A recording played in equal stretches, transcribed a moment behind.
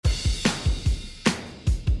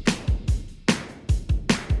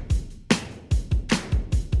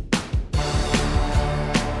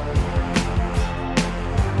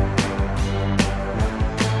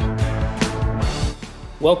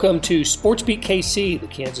Welcome to SportsBeat KC, the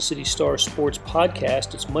Kansas City Star Sports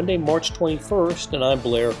Podcast. It's Monday, March 21st, and I'm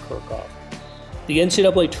Blair Kirchhoff. The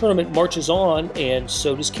NCAA tournament marches on, and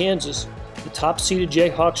so does Kansas. The top-seeded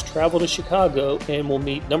Jayhawks travel to Chicago and will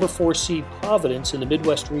meet number 4 seed Providence in the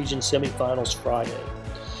Midwest Region semifinals Friday.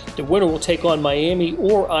 The winner will take on Miami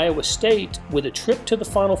or Iowa State with a trip to the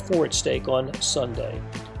Final Four at stake on Sunday.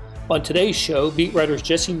 On today's show, beat writers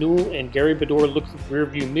Jesse Newell and Gary Bedore look through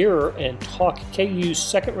the rearview mirror and talk KU's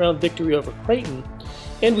second-round victory over Creighton,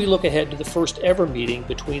 and we look ahead to the first ever meeting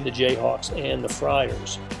between the Jayhawks and the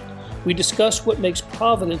Friars. We discuss what makes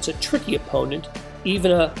Providence a tricky opponent,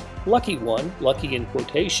 even a lucky one, lucky in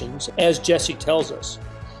quotations, as Jesse tells us.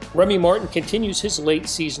 Remy Martin continues his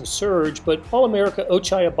late-season surge, but All-America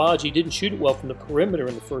Ochai Agbaji didn't shoot it well from the perimeter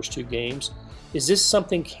in the first two games. Is this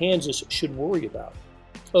something Kansas should worry about?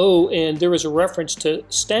 Oh, and there is a reference to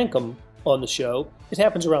Stankham on the show. It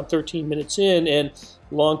happens around 13 minutes in, and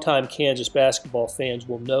longtime Kansas basketball fans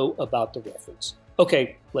will know about the reference.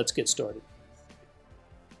 Okay, let's get started.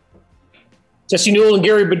 Jesse Newell and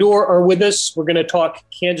Gary Bedore are with us. We're going to talk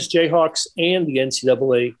Kansas Jayhawks and the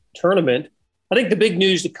NCAA tournament. I think the big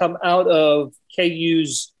news to come out of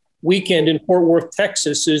KU's weekend in Fort Worth,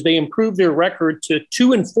 Texas, is they improved their record to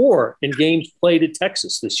 2-4 in games played at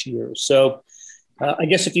Texas this year. So I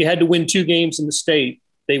guess if you had to win two games in the state,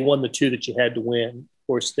 they won the two that you had to win. Of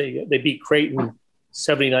course, they beat Creighton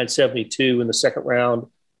 79-72 in the second round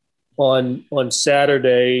on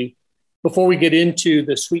Saturday. Before we get into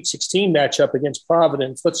the Sweet 16 matchup against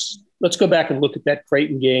Providence, let's go back and look at that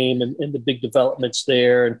Creighton game and the big developments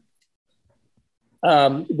there.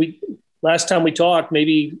 Last time we talked,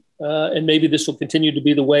 maybe this will continue to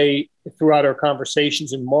be the way throughout our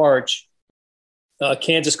conversations in March.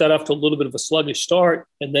 Kansas got off to a little bit of a sluggish start,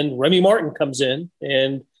 and then Remy Martin comes in,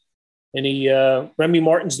 and Remy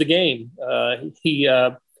Martin's the game. He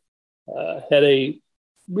had a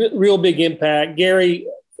real big impact. Gary,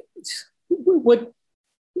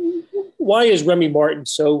 why is Remy Martin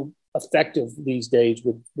so effective these days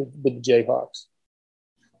with the Jayhawks?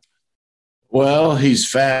 Well, he's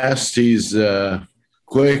fast. He's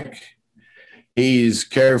quick. He's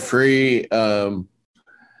carefree.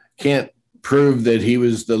 Can't prove that he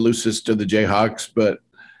was the loosest of the Jayhawks, but,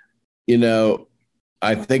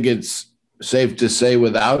 I think it's safe to say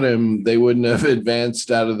without him, they wouldn't have advanced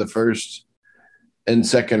out of the first and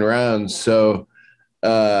second rounds. So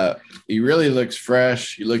he really looks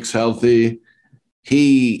fresh. He looks healthy.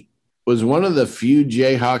 He was one of the few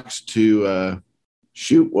Jayhawks to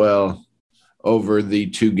shoot well over the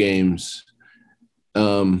two games.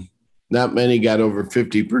 Not many got over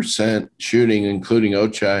 50% shooting, including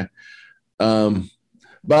Ochai.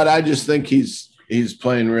 But I just think he's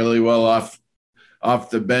playing really well off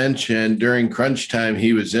the bench, and during crunch time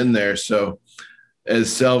he was in there. So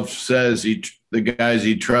as Self says, the guys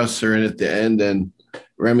he trusts are in at the end, and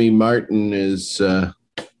Remy Martin is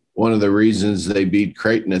one of the reasons they beat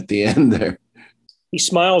Creighton at the end there. He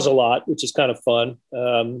smiles a lot, which is kind of fun.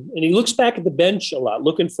 And he looks back at the bench a lot,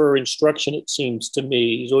 looking for instruction, it seems to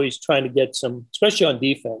me. He's always trying to get some, especially on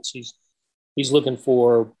defense. He's looking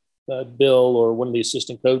for Bill or one of the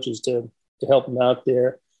assistant coaches to help him out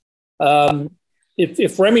there.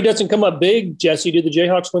 If Remy doesn't come up big, Jesse, do the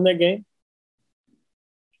Jayhawks win that game?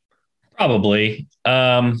 Probably.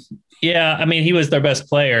 Yeah, I mean, he was their best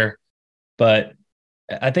player, but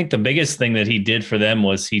I think the biggest thing that he did for them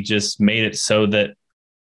was he just made it so that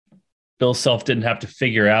Bill Self didn't have to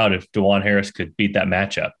figure out if DeJuan Harris could beat that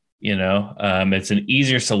matchup. It's an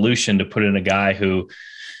easier solution to put in a guy who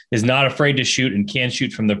is not afraid to shoot and can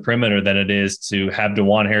shoot from the perimeter than it is to have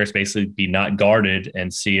DeJuan Harris basically be not guarded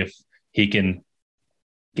and see if he can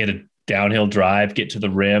get a downhill drive, get to the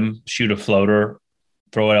rim, shoot a floater,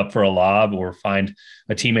 throw it up for a lob, or find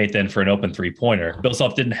a teammate then for an open three-pointer. Bill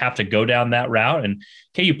Self didn't have to go down that route, and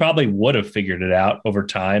KU probably would have figured it out over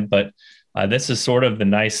time, but this is sort of the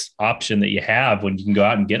nice option that you have when you can go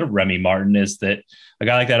out and get a Remy Martin, is that a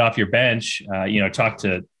guy like that off your bench. Talked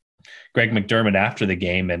to Greg McDermott after the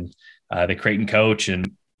game and the Creighton coach,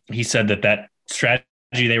 and he said that strategy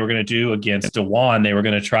they were going to do against DeJuan, they were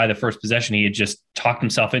going to try the first possession. He had just talked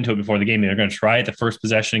himself into it before the game. They were going to try it the first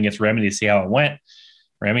possession against Remy to see how it went.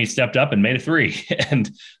 Remy stepped up and made a three.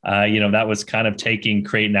 And, that was kind of taking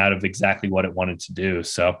Creighton out of exactly what it wanted to do.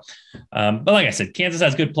 So, but like I said, Kansas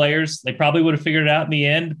has good players. They probably would have figured it out in the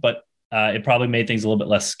end, but it probably made things a little bit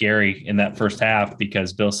less scary in that first half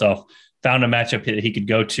because Bill Self found a matchup that he could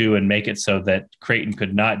go to and make it so that Creighton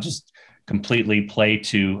could not just completely play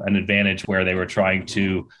to an advantage where they were trying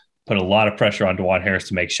to put a lot of pressure on DeJuan Harris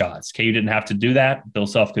to make shots. KU didn't have to do that. Bill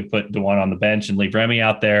Self could put DeJuan on the bench and leave Remy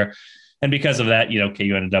out there. And because of that,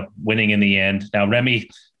 KU ended up winning in the end. Now, Remy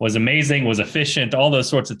was amazing, was efficient, all those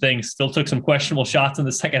sorts of things. Still took some questionable shots in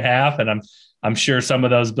the second half, and I'm sure some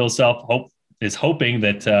of those Bill Self is hoping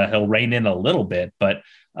that he'll rein in a little bit. But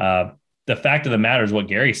the fact of the matter is what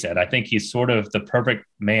Gary said. I think he's sort of the perfect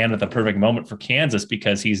man at the perfect moment for Kansas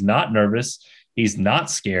because he's not nervous, he's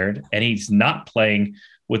not scared, and he's not playing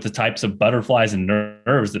with the types of butterflies and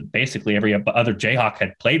nerves that basically every other Jayhawk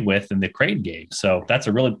had played with in the Creighton game. So that's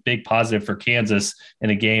a really big positive for Kansas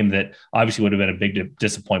in a game that obviously would have been a big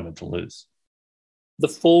disappointment to lose. The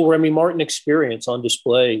full Remy Martin experience on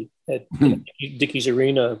display at Dickies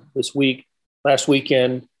Arena last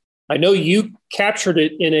weekend. I know you captured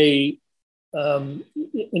it in a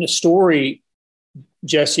story,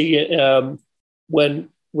 Jesse, when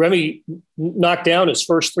Remy knocked down his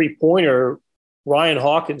first 3-pointer. Ryan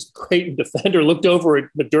Hawkins, the Creighton defender, looked over at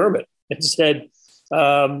McDermott and said,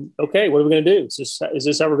 okay, what are we going to do? Is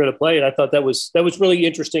this how we're going to play? And I thought that was really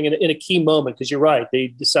interesting in a key moment, because you're right. They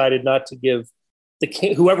decided not to give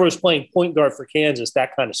whoever was playing point guard for Kansas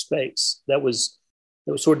that kind of space. That was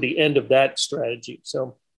sort of the end of that strategy.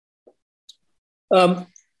 So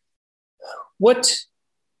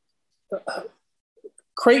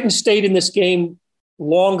Creighton stayed in this game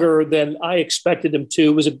longer than I expected them to.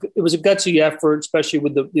 It was a gutsy effort, especially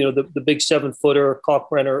with the big 7-footer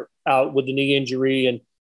Kalkbrenner out with the knee injury, and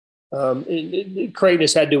Creighton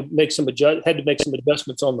has had to make some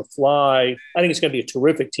adjustments on the fly. I think it's going to be a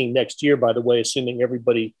terrific team next year, by the way, assuming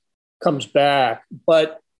everybody comes back.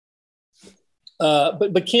 But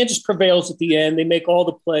Kansas prevails at the end. They make all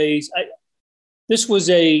the plays.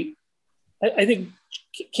 I think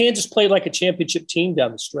Kansas played like a championship team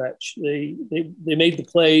down the stretch. They made the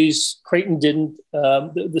plays. Creighton didn't.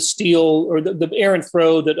 The steal or the errant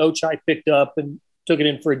throw that Ochai picked up and took it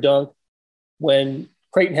in for a dunk when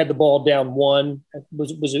Creighton had the ball down 1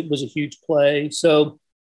 was a huge play. So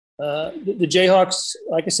the Jayhawks,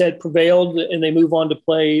 like I said, prevailed, and they move on to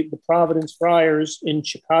play the Providence Friars in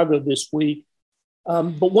Chicago this week.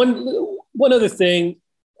 But one other thing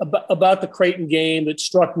about the Creighton game that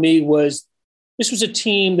struck me was this was a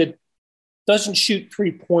team that doesn't shoot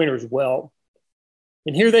 3-pointers well.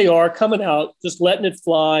 And here they are coming out, just letting it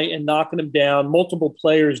fly and knocking them down, multiple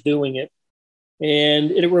players doing it. And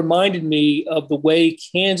it reminded me of the way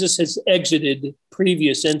Kansas has exited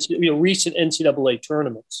recent NCAA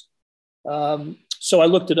tournaments. So I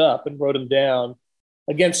looked it up and wrote them down.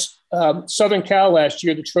 Against Southern Cal last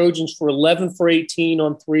year, the Trojans were 11 for 18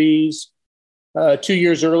 on threes. 2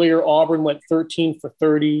 years earlier, Auburn went 13 for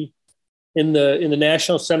 30. In the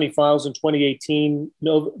national semifinals in 2018,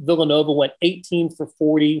 Villanova went 18 for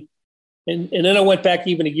 40. And then I went back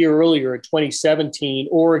even a year earlier in 2017,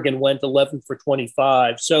 Oregon went 11 for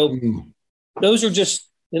 25. So those are just,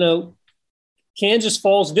 Kansas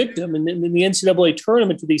falls victim in the NCAA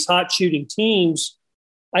tournament to these hot shooting teams.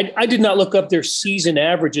 I did not look up their season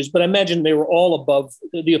averages, but I imagine they were all above,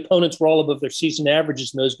 the opponents were all above their season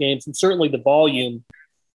averages in those games. And certainly the volume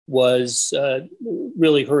was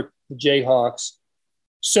really hurt the Jayhawks.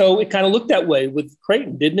 So it kind of looked that way with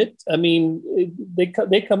Creighton, didn't it? I mean,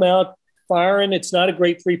 they come out firing. It's not a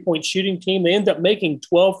great 3-point shooting team. They end up making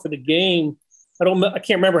 12 for the game. I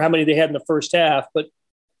can't remember how many they had in the first half, but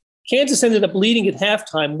Kansas ended up leading at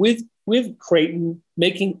halftime with Creighton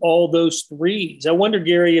making all those threes. I wonder,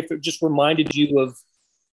 Gary, if it just reminded you of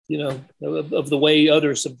the way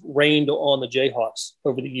others have rained on the Jayhawks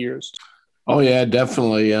over the years. Oh yeah,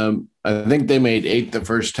 definitely. I think they made 8 the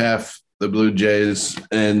first half, the Blue Jays,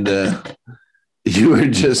 and you were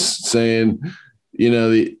just saying,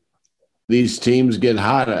 these teams get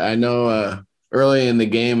hot. I know early in the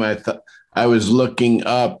game, I was looking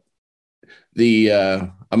up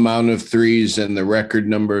the amount of threes and the record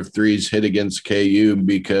number of threes hit against KU,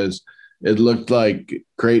 because it looked like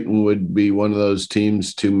Creighton would be one of those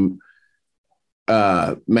teams to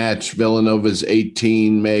match Villanova's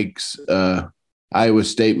 18 makes. Iowa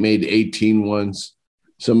State made 18 once.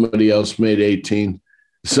 Somebody else made 18.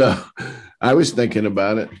 So I was thinking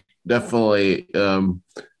about it. Definitely,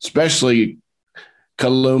 especially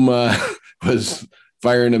Kaluma was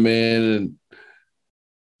firing them in, and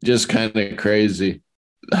just kind of crazy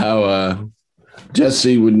how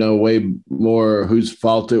Jesse would know way more whose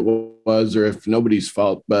fault it was, or if nobody's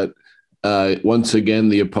fault. But once again,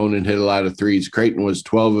 the opponent hit a lot of threes. Creighton was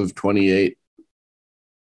 12 of 28.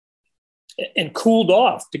 And cooled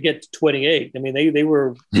off to get to 28. I mean, they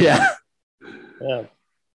were – Yeah.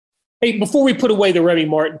 Hey, before we put away the Remy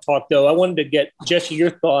Martin talk, though, I wanted to get, Jesse, your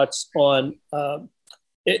thoughts on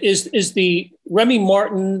is the Remy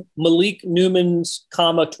Martin, Malik Newman's,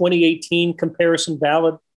 2018 comparison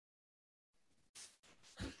valid?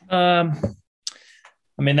 I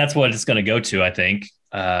mean, that's what it's going to go to, I think.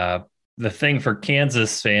 The thing for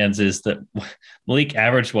Kansas fans is that Malik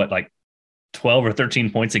averaged like 12 or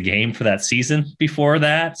 13 points a game for that season before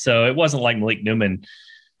that. So it wasn't like Malik Newman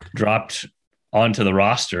dropped onto the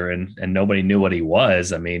roster and nobody knew what he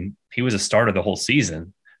was. I mean, he was a starter the whole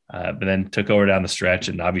season, but then took over down the stretch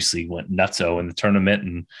and obviously went nutso in the tournament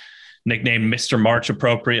and nicknamed Mr. March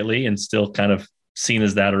appropriately and still kind of seen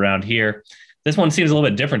as that around here. This one seems a little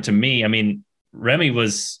bit different to me. I mean, Remy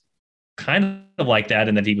was kind of like that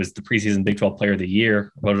in that he was the preseason Big 12 Player of the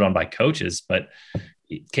Year, voted on by coaches, but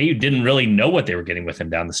KU didn't really know what they were getting with him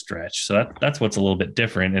down the stretch. So that's what's a little bit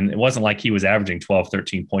different. And it wasn't like he was averaging 12,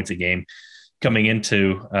 13 points a game coming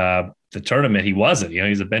into the tournament. He wasn't.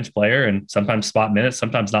 He's a bench player and sometimes spot minutes,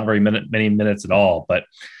 sometimes not very many minutes at all. But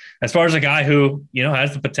as far as a guy who,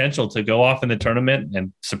 has the potential to go off in the tournament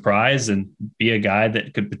and surprise and be a guy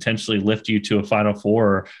that could potentially lift you to a Final Four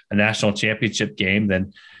or a national championship game,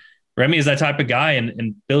 then Remy is that type of guy.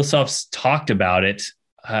 And Bill Self's talked about it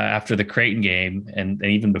after the Creighton game and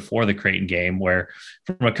even before the Creighton game, where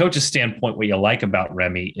from a coach's standpoint, what you like about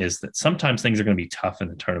Remy is that sometimes things are going to be tough in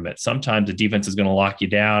the tournament. Sometimes the defense is going to lock you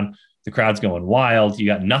down. The crowd's going wild. You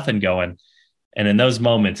got nothing going. And in those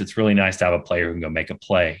moments, it's really nice to have a player who can go make a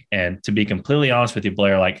play. And to be completely honest with you,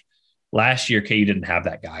 Blair, like last year, KU didn't have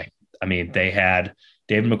that guy. I mean, they had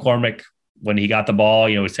David McCormick when he got the ball,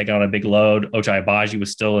 was taking on a big load. Ochai Agbaji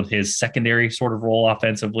was still in his secondary sort of role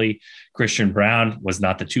offensively. Christian Brown was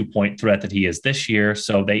not the 2-point threat that he is this year.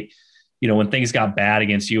 So they, when things got bad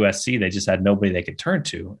against USC, they just had nobody they could turn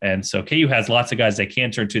to. And so KU has lots of guys they can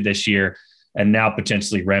turn to this year. And now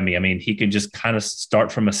potentially Remy. I mean, he can just kind of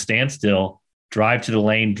start from a standstill, drive to the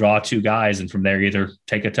lane, draw two guys, and from there either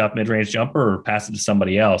take a tough mid-range jumper or pass it to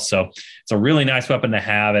somebody else. So it's a really nice weapon to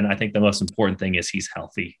have. And I think the most important thing is he's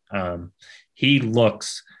healthy. He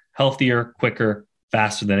looks healthier, quicker,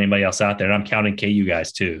 faster than anybody else out there. And I'm counting KU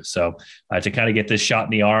guys too. So to kind of get this shot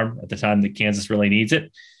in the arm at the time that Kansas really needs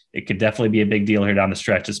it, it could definitely be a big deal here down the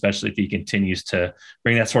stretch, especially if he continues to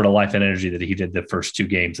bring that sort of life and energy that he did the first two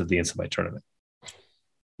games of the NCAA tournament.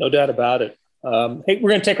 No doubt about it. Hey, we're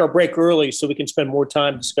going to take our break early so we can spend more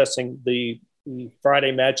time discussing the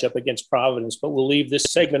Friday matchup against Providence, but we'll leave this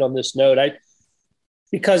segment on this note.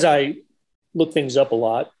 Because I look things up a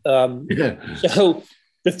lot. So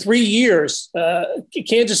the 3 years,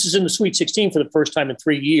 Kansas is in the Sweet 16 for the first time in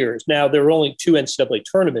 3 years. Now, there were only two NCAA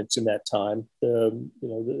tournaments in that time. In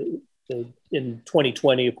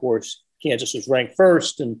 2020, of course, Kansas was ranked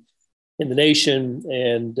first in the nation,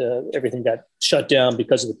 and everything got shut down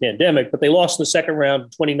because of the pandemic. But they lost in the second round in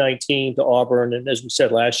 2019 to Auburn, and as we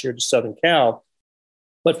said last year, to Southern Cal.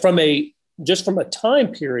 But from a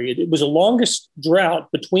time period, it was the longest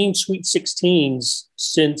drought between Sweet 16s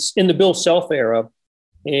since in the Bill Self era.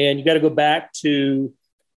 And you got to go back to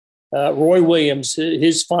Roy Williams,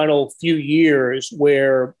 his final few years,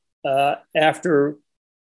 where after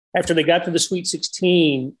they got to the Sweet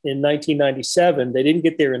 16 in 1997, they didn't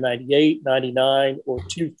get there in 98, 99, or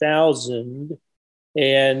 2000.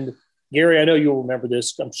 And Gary, I know you'll remember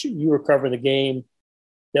this. I'm sure you were covering the game.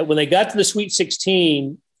 That when they got to the Sweet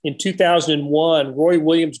 16 in 2001, Roy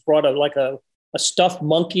Williams brought a stuffed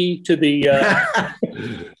monkey to the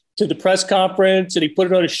to the press conference, and he put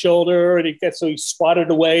it on his shoulder, and he swatted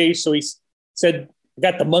it away. So he said, "I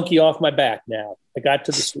got the monkey off my back now. I got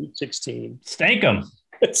to the Sweet 16." Stankum.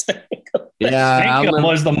 Yeah, Stankum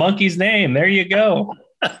was the monkey's name. There you go.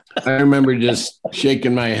 I remember just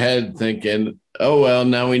shaking my head thinking, oh, well,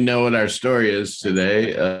 now we know what our story is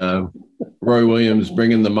today. Roy Williams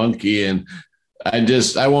bringing the monkey. And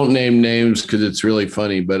I won't name names because it's really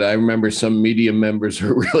funny, but I remember some media members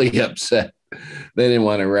were really upset. They didn't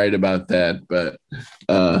want to write about that. But,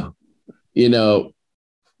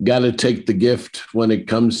 got to take the gift when it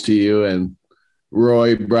comes to you. And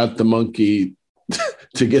Roy brought the monkey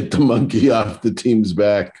to get the monkey off the team's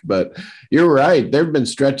back. But you're right. There have been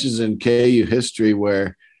stretches in KU history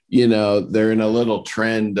where, they're in a little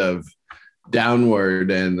trend of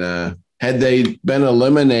downward. And had they been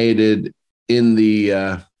eliminated in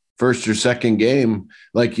the first or second game,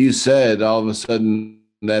 like you said, all of a sudden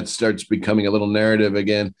that starts becoming a little narrative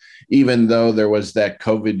again, even though there was that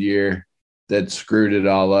COVID year that screwed it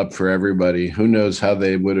all up for everybody. Who knows how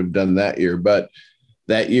they would have done that year, but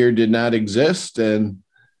that year did not exist. And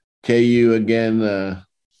KU again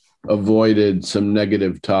avoided some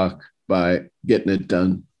negative talk by getting it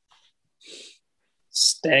done.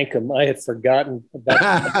 Stankum. I had forgotten about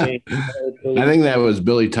that name. I think that was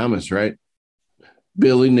Billy Thomas, right?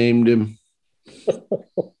 Billy named him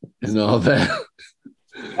and all that.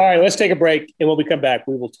 All right, let's take a break. And when we come back,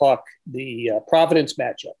 we will talk the Providence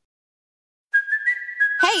matchup.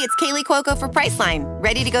 it's Kaylee Cuoco for Priceline.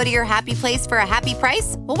 Ready to go to your happy place for a happy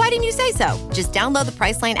price? Well, why didn't you say so? Just download the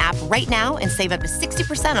Priceline app right now and save up to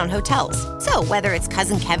 60% on hotels. So whether it's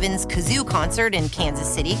Cousin Kevin's Kazoo Concert in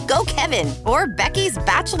Kansas City, go Kevin, or Becky's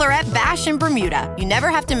Bachelorette Bash in Bermuda, you never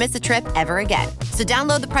have to miss a trip ever again. So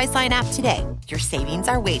download the Priceline app today. Your savings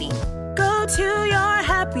are waiting. Go to your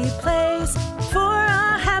happy place for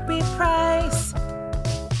a happy price.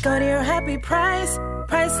 Go to your happy price,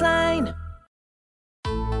 Priceline.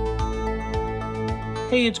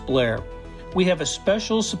 Hey, it's Blair. We have a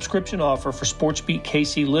special subscription offer for SportsBeat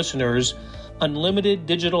KC listeners, unlimited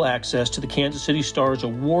digital access to the Kansas City Star's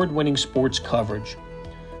award-winning sports coverage.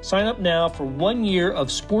 Sign up now for 1 year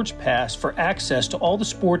of Sports Pass for access to all the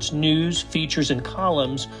sports news, features, and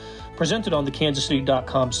columns presented on the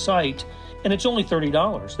kansascity.com site, and it's only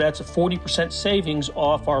 $30. That's a 40% savings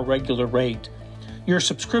off our regular rate. Your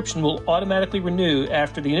subscription will automatically renew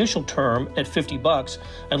after the initial term at $50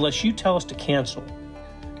 unless you tell us to cancel.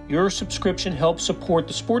 Your subscription helps support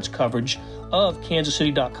the sports coverage of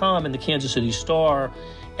kansascity.com and the Kansas City Star,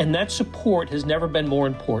 and that support has never been more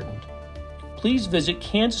important. Please visit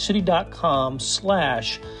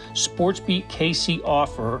kansascity.com/SportsBeatKC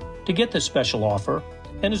offer to get this special offer.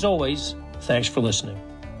 And as always, thanks for listening.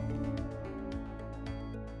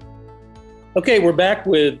 Okay, we're back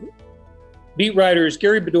with beat writers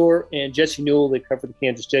Gary Bedore and Jesse Newell. They cover the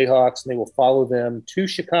Kansas Jayhawks, and they will follow them to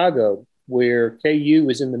Chicago, where KU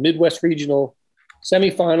is in the Midwest Regional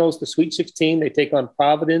semifinals, the Sweet 16. They take on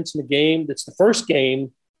Providence in a game that's the first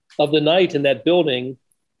game of the night in that building.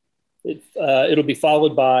 It'll be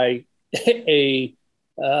followed by a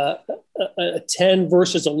 10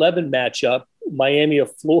 versus 11 matchup. Miami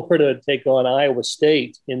of Florida take on Iowa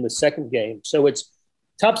State in the second game. So it's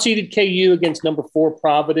top-seeded KU against number 4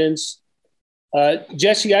 Providence.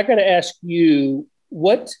 Jesse, I got to ask you,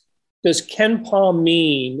 what does Ken Palm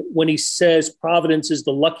mean when he says Providence is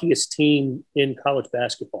the luckiest team in college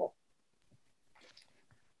basketball?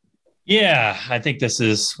 Yeah, I think this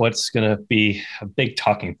is what's going to be a big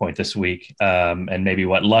talking point this week, and maybe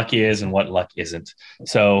what luck is and what luck isn't.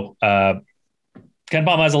 So Ken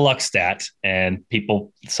Palm has a luck stat, and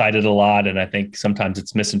people cite it a lot, and I think sometimes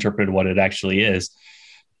it's misinterpreted what it actually is.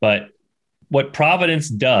 But what Providence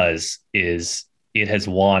does is it has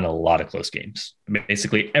won a lot of close games.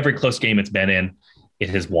 Basically, every close game it's been in, it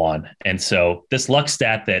has won. And so this luck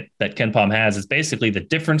stat that Ken Palm has is basically the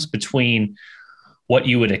difference between what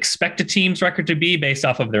you would expect a team's record to be based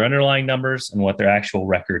off of their underlying numbers and what their actual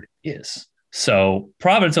record is. So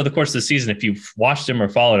Providence, over the course of the season, if you've watched them or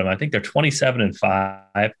followed them, I think they're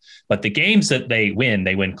 27-5, but the games that they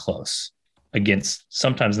win close against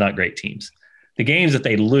sometimes not great teams. The games that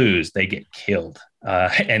they lose, they get killed.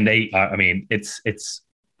 And it's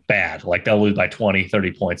bad. Like they'll lose by 20,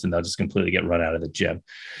 30 points and they'll just completely get run out of the gym.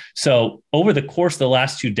 So over the course of the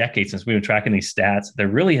last 2 decades, since we've been tracking these stats, there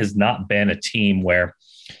really has not been a team where,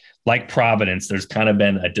 like Providence, there's kind of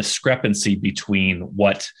been a discrepancy between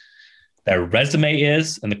what their resume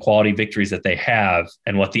is and the quality victories that they have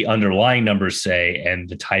and what the underlying numbers say and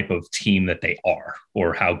the type of team that they are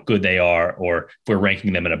or how good they are, or if we're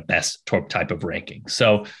ranking them in a best type of ranking.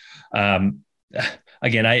 So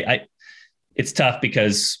again, it's tough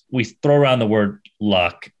because we throw around the word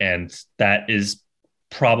luck, and that is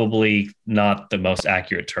probably not the most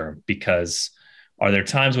accurate term, because are there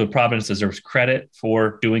times when Providence deserves credit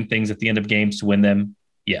for doing things at the end of games to win them?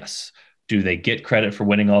 Yes. Do they get credit for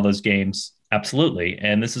winning all those games? Absolutely.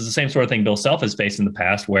 And this is the same sort of thing Bill Self has faced in the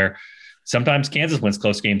past, where sometimes Kansas wins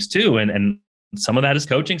close games too. And some of that is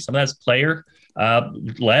coaching, some of that is player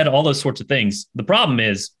led, all those sorts of things. The problem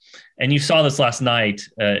is, and you saw this last night,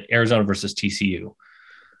 Arizona versus TCU.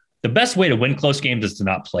 The best way to win close games is to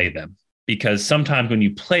not play them, because sometimes when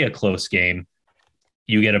you play a close game,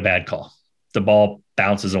 you get a bad call. The ball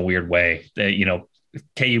bounces in a weird way.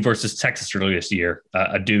 KU versus Texas earlier this year,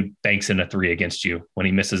 a dude banks in a 3 against you when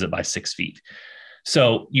he misses it by 6 feet.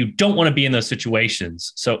 So you don't want to be in those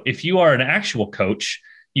situations. So if you are an actual coach,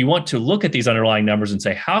 you want to look at these underlying numbers and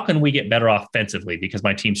say, how can we get better offensively because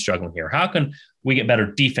my team's struggling here? How can we get better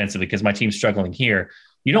defensively because my team's struggling here?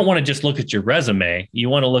 You don't want to just look at your resume. You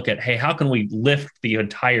want to look at, hey, how can we lift the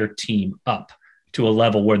entire team up to a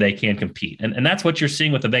level where they can compete? And that's what you're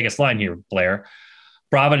seeing with the Vegas line here, Blair.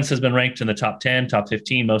 Providence has been ranked in the top 10, top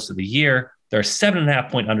 15 most of the year. They're a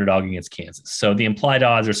 7.5-point underdog against Kansas. So the implied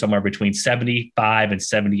odds are somewhere between 75 and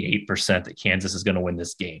 78% that Kansas is going to win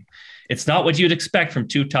this game. It's not what you'd expect from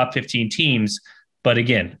 2 top 15 teams. But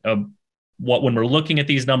again, when we're looking at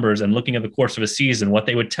these numbers and looking at the course of a season, what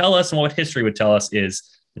they would tell us and what history would tell us is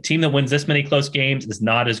The team that wins this many close games is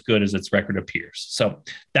not as good as its record appears. So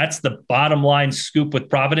that's the bottom line scoop with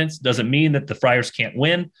Providence. Doesn't mean that the Friars can't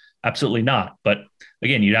win. Absolutely not. But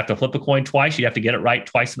again, you'd have to flip a coin twice. You have to get it right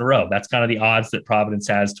twice in a row. That's kind of the odds that Providence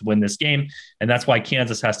has to win this game. And that's why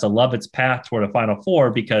Kansas has to love its path toward a Final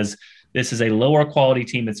Four, because this is a lower quality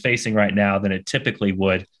team it's facing right now than it typically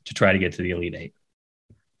would to try to get to the Elite Eight.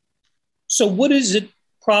 So what is it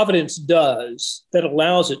Providence does that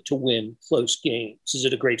allows it to win close games? Is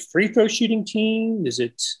it a great free throw shooting team? Is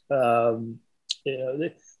it,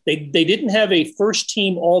 they didn't have a first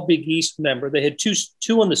team All Big East member. They had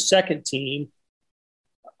two on the second team.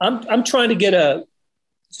 I'm trying to get a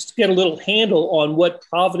little handle on what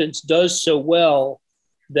Providence does so well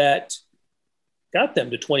that got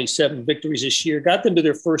them to 27 victories this year, got them to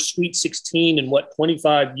their first Sweet 16 in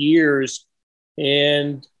 25 years,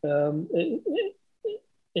 and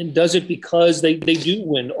does it because they do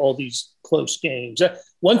win all these close games.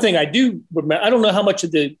 One thing I do remember, I don't know how much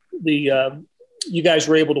of the you guys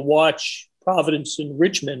were able to watch Providence and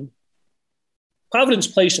Richmond. Providence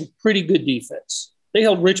played some pretty good defense. They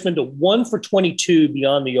held Richmond to 1 for 22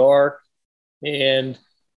 beyond the arc, and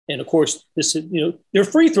of course their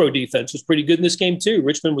free throw defense was pretty good in this game too.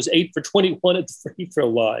 Richmond was 8 for 21 at the free throw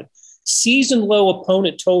line. Season low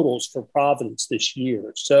opponent totals for Providence this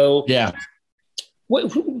year. So yeah.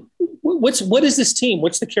 What is this team?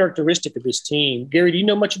 What's the characteristic of this team? Gary, do you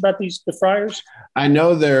know much about the Friars? I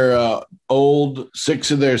know they're old.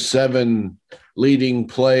 6 of their 7 leading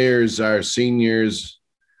players are seniors.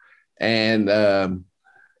 And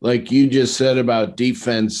like you just said about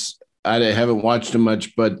defense, I haven't watched them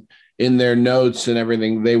much, but in their notes and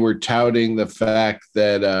everything, they were touting the fact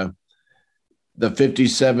that the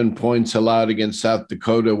 57 points allowed against South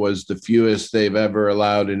Dakota was the fewest they've ever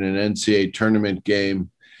allowed in an NCAA tournament game.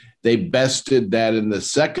 They bested that in the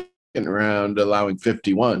second round, allowing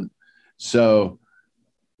 51. So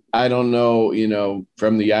I don't know,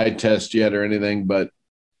 from the eye test yet or anything, but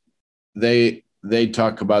they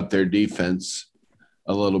talk about their defense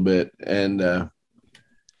a little bit. And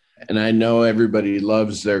I know everybody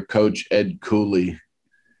loves their coach, Ed Cooley,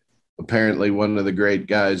 apparently one of the great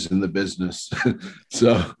guys in the business.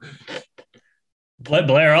 So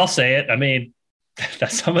Blair, I'll say it. I mean,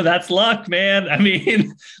 some of that's luck, man. I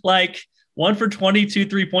mean, like 1 for 22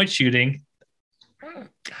 3-point shooting.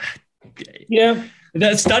 Yeah.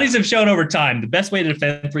 The studies have shown over time, the best way to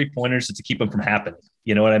defend 3-pointers is to keep them from happening.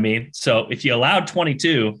 You know what I mean? So if you allowed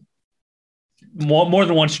 22, more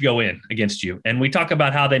than one should go in against you. And we talk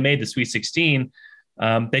about how they made the Sweet 16.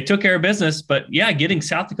 They took care of business, but yeah, getting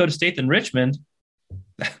South Dakota State and Richmond,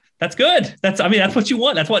 that's good. That's what you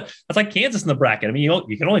want. That's like Kansas in the bracket. I mean,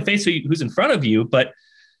 you can only face who's in front of you, but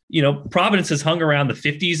Providence has hung around the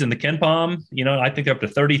 50s in the KenPom. I think they're up to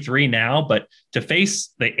 33 now, but to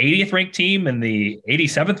face the 80th ranked team and the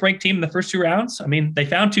 87th ranked team in the first 2 rounds, I mean, they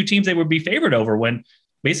found 2 teams they would be favored over when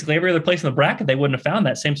basically every other place in the bracket, they wouldn't have found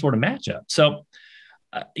that same sort of matchup. So,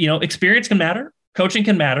 experience can matter. Coaching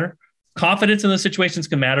can matter. Confidence in those situations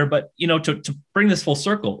can matter. But, to bring this full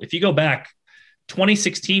circle, if you go back,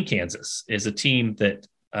 2016 Kansas is a team that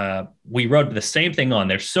we wrote the same thing on.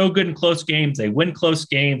 They're so good in close games. They win close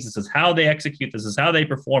games. This is how they execute. This is how they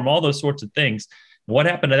perform, all those sorts of things. And what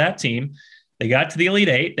happened to that team? They got to the Elite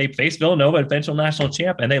Eight. They faced Villanova, eventual national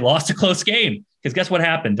champ, and they lost a close game. Because guess what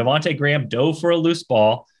happened? Devontae Graham dove for a loose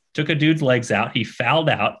ball, took a dude's legs out. He fouled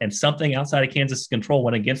out, and something outside of Kansas' control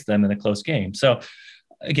went against them in a close game. So,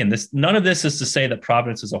 again, none of this is to say that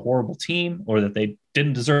Providence is a horrible team or that they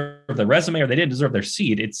didn't deserve their resume or they didn't deserve their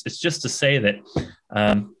seed. It's just to say that,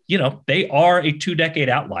 they are a 2-decade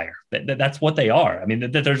outlier. That's what they are. I mean,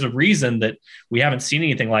 there's a reason that we haven't seen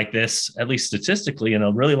anything like this, at least statistically, in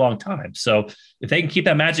a really long time. So if they can keep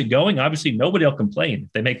that magic going, obviously nobody will complain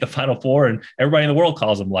if they make the Final Four and everybody in the world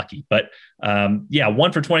calls them lucky. But 1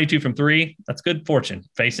 for 22 from 3, that's good fortune.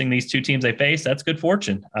 Facing these 2 teams they face, that's good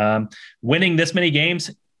fortune. Winning this many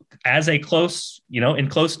games as a close, in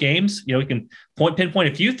close games, we can pinpoint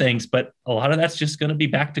a few things, but a lot of that's just going to be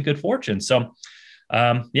back to good fortune. So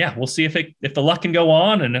we'll see if the luck can go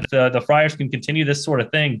on and if the Friars can continue this sort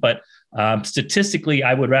of thing. But statistically,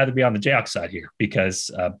 I would rather be on the Jayhawks side here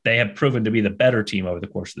because they have proven to be the better team over the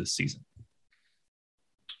course of this season.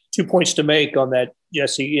 2 points to make on that,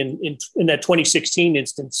 Jesse. In that 2016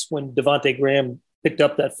 instance, when Devontae Graham picked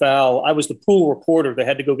up that foul, I was the pool reporter that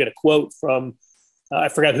had to go get a quote from, I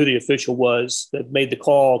forgot who the official was that made the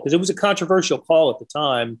call, because it was a controversial call at the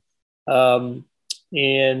time.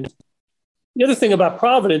 And the other thing about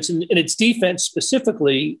Providence and its defense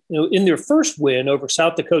specifically, in their first win over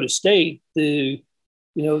South Dakota State,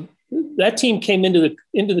 that team came into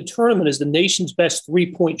the tournament as the nation's best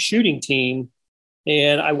 3-point shooting team,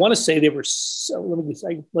 and I want to say they were.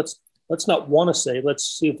 Let's not want to say. Let's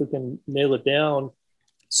see if we can nail it down.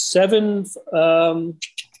 7 for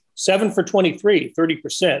 23,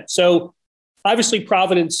 30%. So obviously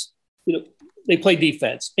Providence, they play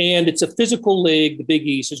defense, and it's a physical league, the Big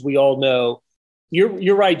East, as we all know.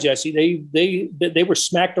 You're right, Jesse. They were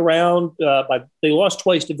smacked around they lost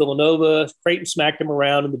twice to Villanova. Creighton smacked them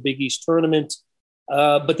around in the Big East tournament,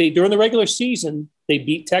 but during the regular season they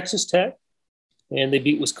beat Texas Tech and they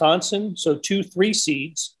beat Wisconsin. So 2-3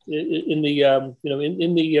 seeds in the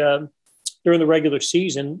during the regular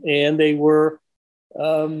season, and they were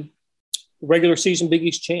regular season Big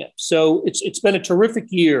East champs. So it's been a terrific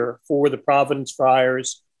year for the Providence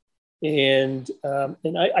Friars, and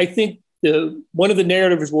I think one of the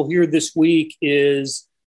narratives we'll hear this week is,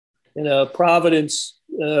 Providence.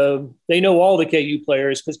 They know all the KU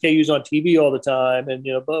players because KU's on TV all the time, and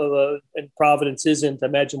and Providence isn't. I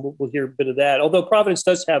imagine we'll hear a bit of that. Although Providence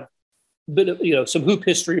does have a bit of some hoop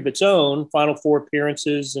history of its own, Final Four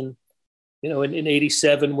appearances, and in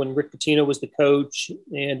 '87 when Rick Pitino was the coach,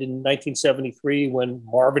 and in 1973 when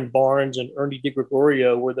Marvin Barnes and Ernie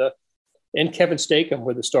DiGregorio and Kevin Stakem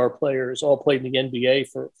were the star players, all played in the NBA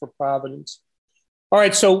for Providence. All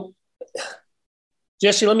right, so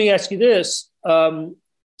Jesse, let me ask you this.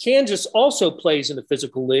 Kansas also plays in a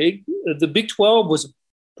physical league. The Big 12 was a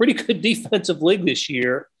pretty good defensive league this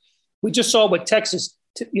year. We just saw what Texas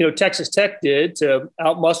Tech did to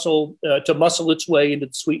muscle its way into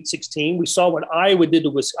the Sweet 16. We saw what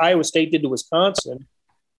Iowa State did to Wisconsin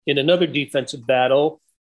in another defensive battle.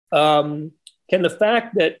 Can the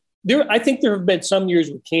fact that I think there have been some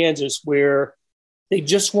years with Kansas where they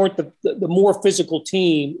just weren't the more physical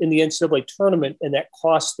team in the NCAA tournament, and that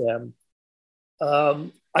cost them.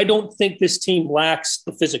 I don't think this team lacks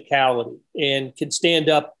the physicality and can stand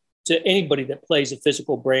up to anybody that plays a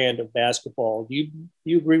physical brand of basketball. Do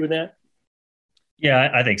you agree with that? Yeah,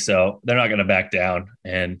 I think so. They're not going to back down,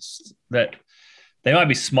 and that they might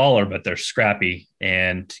be smaller, but they're scrappy.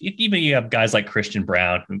 And even you have guys like Christian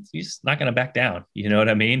Brown, he's not going to back down. You know what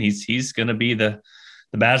I mean? He's going to be the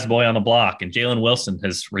baddest boy on the block. And Jalen Wilson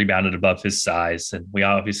has rebounded above his size. And we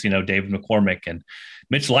obviously know David McCormick and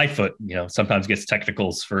Mitch Lightfoot, sometimes gets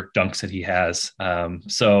technicals for dunks that he has.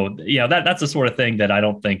 So that's the sort of thing that I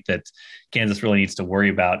don't think that Kansas really needs to worry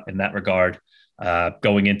about in that regard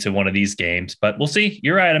going into one of these games. But we'll see.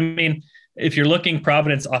 You're right. I mean, if you're looking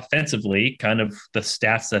Providence offensively, kind of the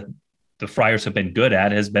stats that the Friars have been good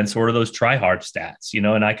at has been sort of those try-hard stats,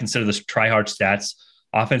 and I consider this try-hard stats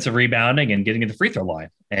offensive rebounding and getting to the free throw line.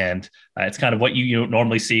 And it's kind of what you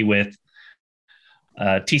normally see with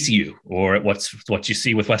TCU or what you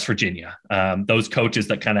see with West Virginia. Those coaches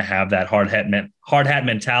that kind of have that hard hat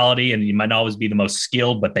mentality, and you might not always be the most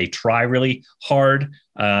skilled, but they try really hard.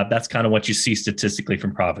 That's kind of what you see statistically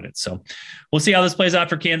from Providence. So we'll see how this plays out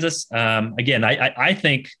for Kansas. Again, I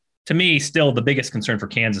think, to me, still the biggest concern for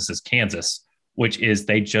Kansas is Kansas, which is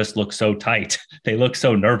they just look so tight. They look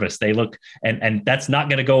so nervous. They look, and that's not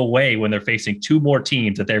going to go away when they're facing two more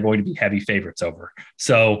teams that they're going to be heavy favorites over.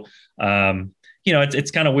 So,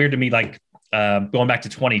 it's kind of weird to me, like going back to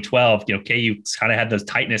 2012, KU kind of had those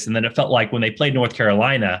tightness. And then it felt like when they played North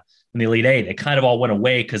Carolina in the Elite Eight, it kind of all went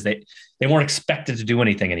away because they weren't expected to do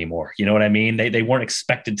anything anymore. You know what I mean? They weren't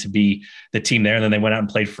expected to be the team there. And then they went out and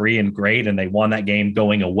played free and great, and they won that game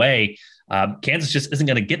going away. Kansas just isn't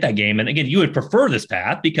going to get that game. And again, you would prefer this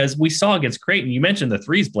path because we saw against Creighton, you mentioned the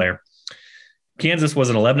threes, Blair. Kansas was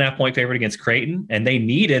an 11.5 point favorite against Creighton, and they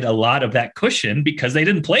needed a lot of that cushion because they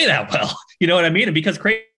didn't play that well. You know what I mean? And because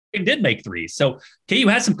Creighton did make threes. So KU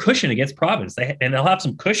has some cushion against Providence, and they'll have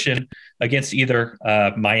some cushion against either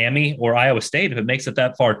Miami or Iowa State if it makes it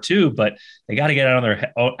that far too. But they got to get out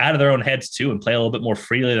of their own heads too and play a little bit more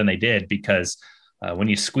freely than they did, because when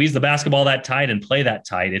you squeeze the basketball that tight and play that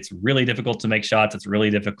tight, it's really difficult to make shots. It's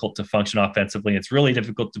really difficult to function offensively. It's really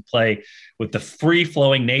difficult to play with the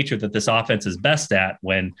free-flowing nature that this offense is best at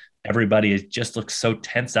when everybody just looks so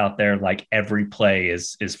tense out there, like every play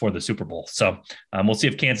is for the Super Bowl. So we'll see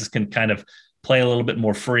if Kansas can kind of play a little bit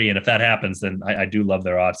more free. And if that happens, then I do love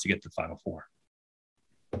their odds to get to the Final Four.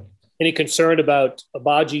 Any concern about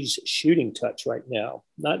Abaji's shooting touch right now?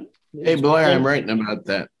 Hey, Blair, I'm writing about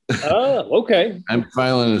that. Oh, okay. I'm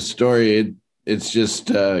filing a story. It's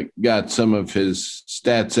just got some of his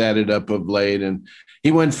stats added up of late, and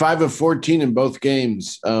he went 5 of 14 in both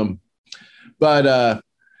games. But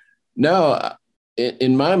no,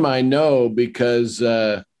 in my mind, no, because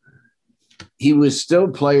he was still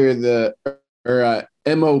player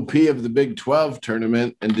MOP of the Big 12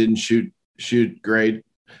 tournament and didn't shoot great.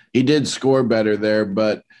 he did score better there,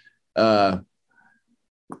 but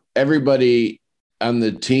everybody on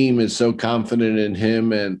the team is so confident in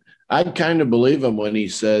him. And I kind of believe him when he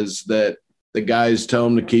says that the guys tell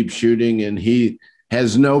him to keep shooting and he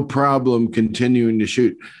has no problem continuing to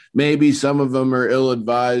shoot. Maybe some of them are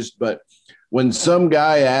ill-advised, but when some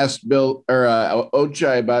guy asked Bill or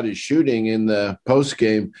Ochai about his shooting in the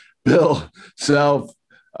postgame, Bill Self,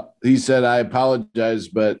 he said, "I apologize,"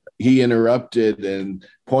 but he interrupted and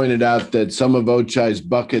pointed out that some of Ochai's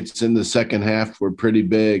buckets in the second half were pretty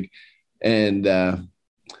big. And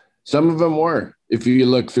some of them were, if you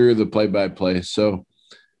look through the play-by-play. So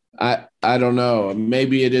I don't know.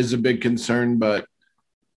 Maybe it is a big concern, but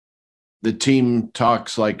the team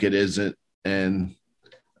talks like it isn't. And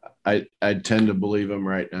I tend to believe him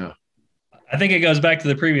right now. I think it goes back to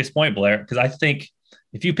the previous point, Blair, because I think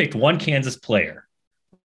if you picked one Kansas player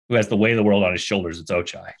who has the weight of the world on his shoulders, it's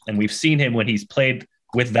Ochai. And we've seen him when he's played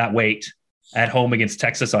with that weight at home against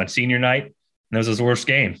Texas on senior night. And that was his worst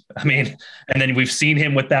game. I mean, and then we've seen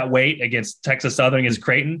him with that weight against Texas Southern against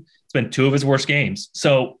Creighton. It's been two of his worst games.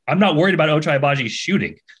 So I'm not worried about Ochai Agbaji's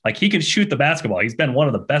shooting. Like, he can shoot the basketball. He's been one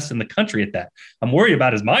of the best in the country at that. I'm worried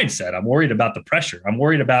about his mindset. I'm worried about the pressure. I'm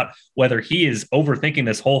worried about whether he is overthinking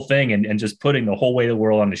this whole thing and just putting the whole weight of the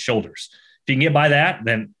world on his shoulders. If he can get by that,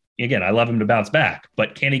 then again, I love him to bounce back,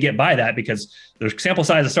 but can he get by that? Because the sample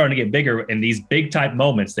size is starting to get bigger in these big type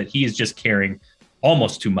moments that he is just carrying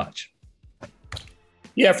almost too much.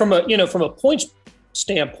 Yeah. From a points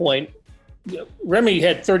standpoint, Remy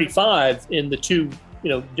had 35 in the two,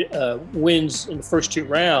 wins in the first two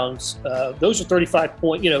rounds. Those are 35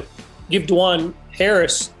 point, give Dwan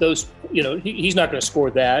Harris those, he's not going to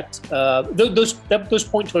score that. Those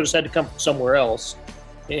point totals had to come from somewhere else.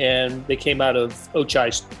 And they came out of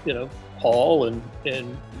Ochai's, Hall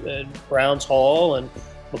and Brown's Hall and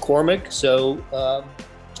McCormick. So,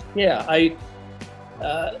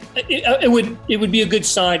 it would be a good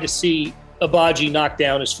sign to see Agbaji knock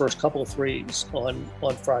down his first couple of threes on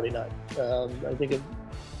Friday night. I think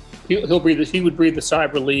he would breathe a sigh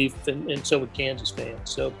of relief, and so would Kansas fans.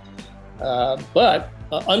 So, but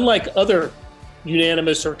unlike other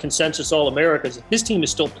unanimous or consensus All-Americas, his team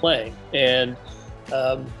is still playing, and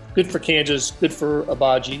good for Kansas, good for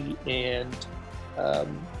Agbaji, and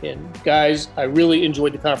guys, I really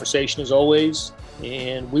enjoyed the conversation as always,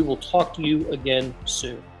 and we will talk to you again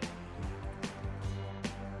soon.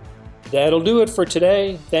 That'll do it for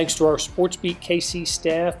today. Thanks to our SportsBeat KC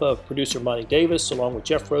staff of producer Monty Davis, along with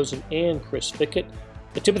Jeff Rosen and Chris Fickett.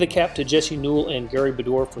 A tip of the cap to Jesse Newell and Gary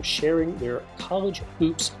Bedore for sharing their college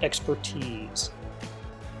hoops expertise.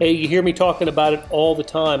 Hey, you hear me talking about it all the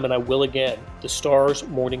time, and I will again. The Stars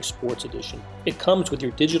Morning Sports Edition. It comes with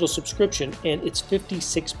your digital subscription, and it's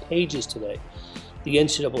 56 pages today. The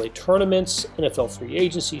NCAA tournaments, NFL free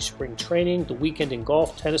agency, spring training, the weekend in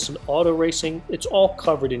golf, tennis, and auto racing. It's all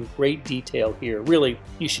covered in great detail here. Really,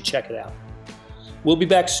 you should check it out. We'll be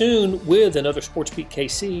back soon with another SportsBeat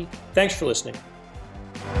KC. Thanks for listening.